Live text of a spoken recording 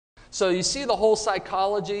So you see the whole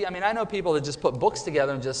psychology. I mean, I know people that just put books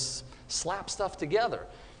together and just slap stuff together.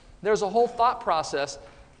 There's a whole thought process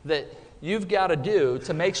that you've got to do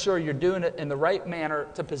to make sure you're doing it in the right manner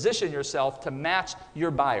to position yourself to match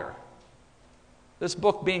your buyer. This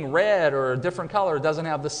book being red or a different color doesn't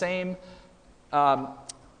have the same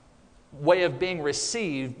way of being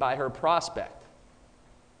received by her prospect.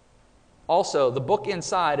 Also, the book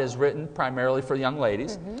inside is written primarily for young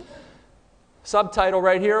ladies. Subtitle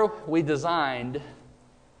right here, we designed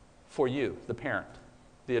for you, the parent,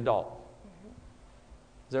 the adult.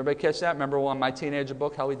 Does everybody catch that? Remember on my teenager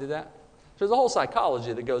book how we did that? There's a whole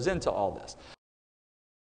psychology that goes into all this.